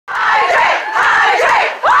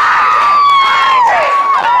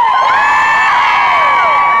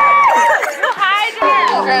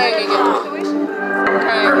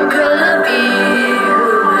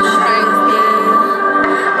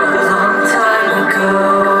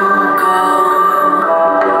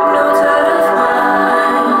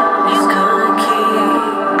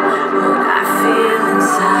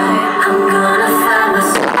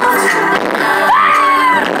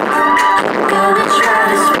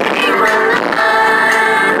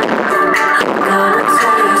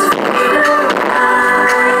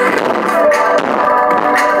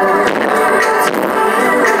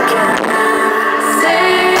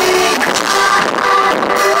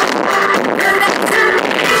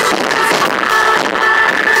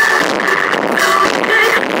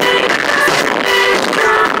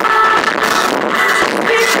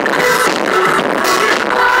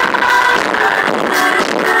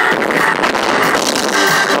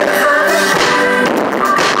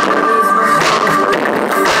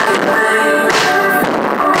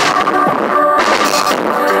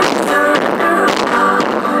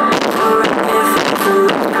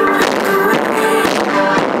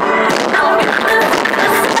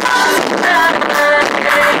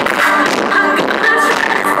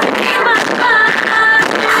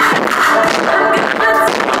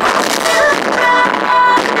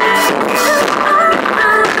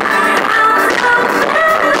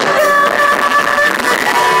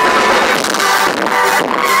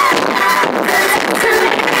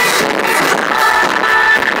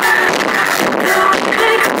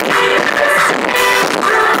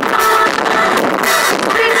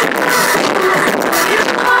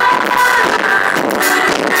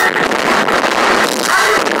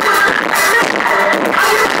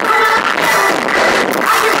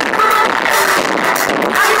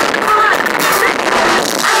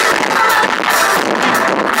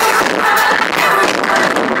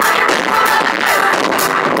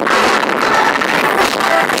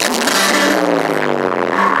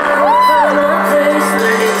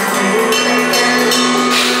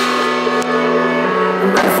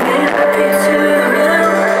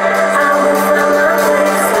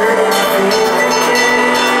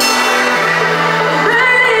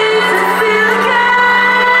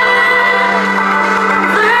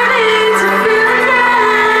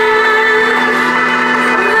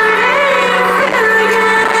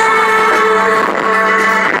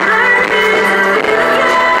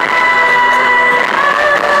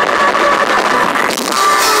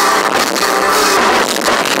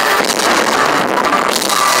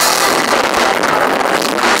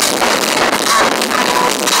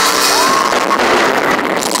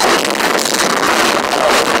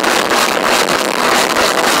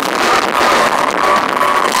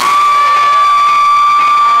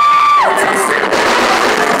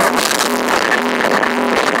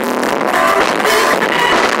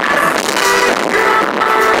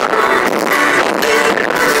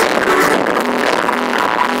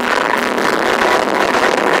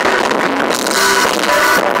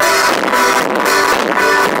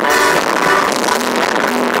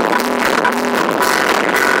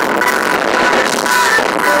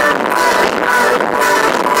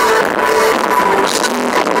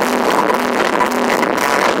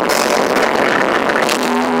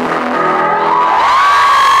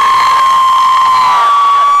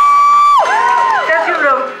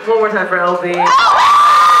for LB. Good,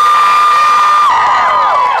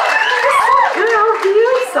 LB.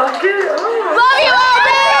 So good. Oh. Love you,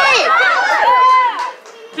 LB!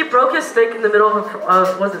 He broke his stick in the middle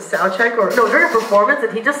of was it sound check or no, during a performance,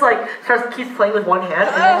 and he just like keeps playing with one hand,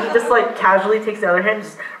 and then he just like casually takes the other hand, and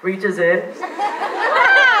just reaches in, he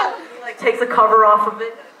like takes the cover off of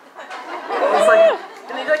it. It's like,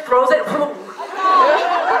 and he like throws it.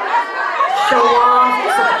 Show off.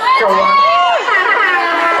 It's like a show off.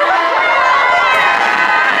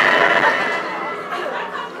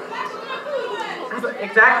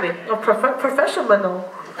 Exactly. A professional.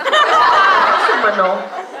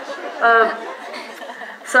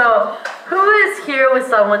 So, who is here with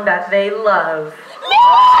someone that they love?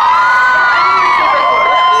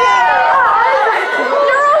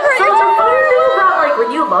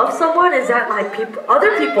 When you love someone, is that like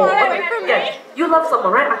other people, yeah, you love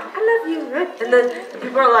someone, right? Like, I love you, right? And then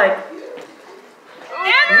people are like, no,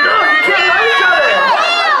 you can't love each other.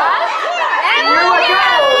 And you're like,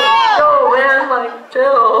 no, man, like,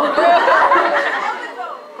 chill.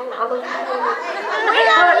 I love you.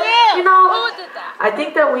 But, you know, I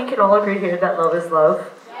think that we can all agree here that love is love.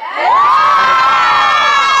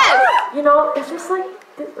 You know, it's just like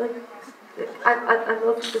I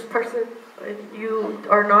love this person. You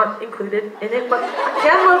are not included in it, but I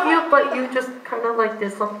can love you, but you just kind of like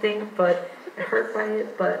did something, but I hurt by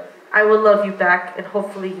it, but I will love you back, and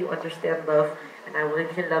hopefully you understand love, and we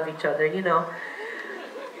can love each other, you know.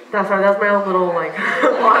 That's my own little, like,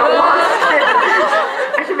 monologue.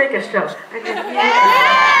 I should make a show.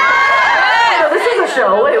 No, this is a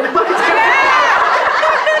show, wait,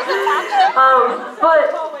 but,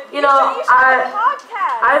 you know,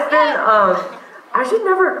 I've been, I should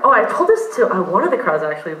never, I told this to one of the crowds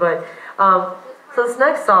actually, but, so this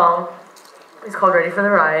next song is called Ready for the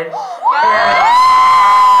Ride. And,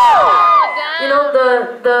 you know,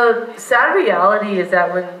 the sad reality is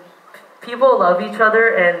that when people love each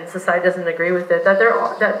other and society doesn't agree with it, that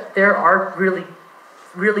there are really,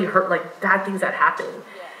 really bad things that happen.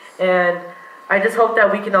 And I just hope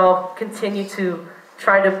that we can all continue to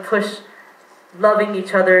try to push loving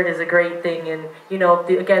each other is a great thing, and you know,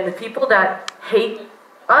 again, the people that hate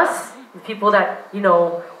us, the people that, you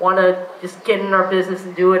know, want to just get in our business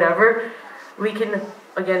and do whatever, we can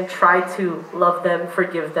again try to love them,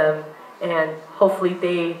 forgive them, and hopefully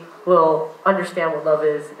they will understand what love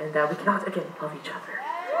is, and that we can again love each other.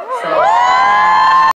 So.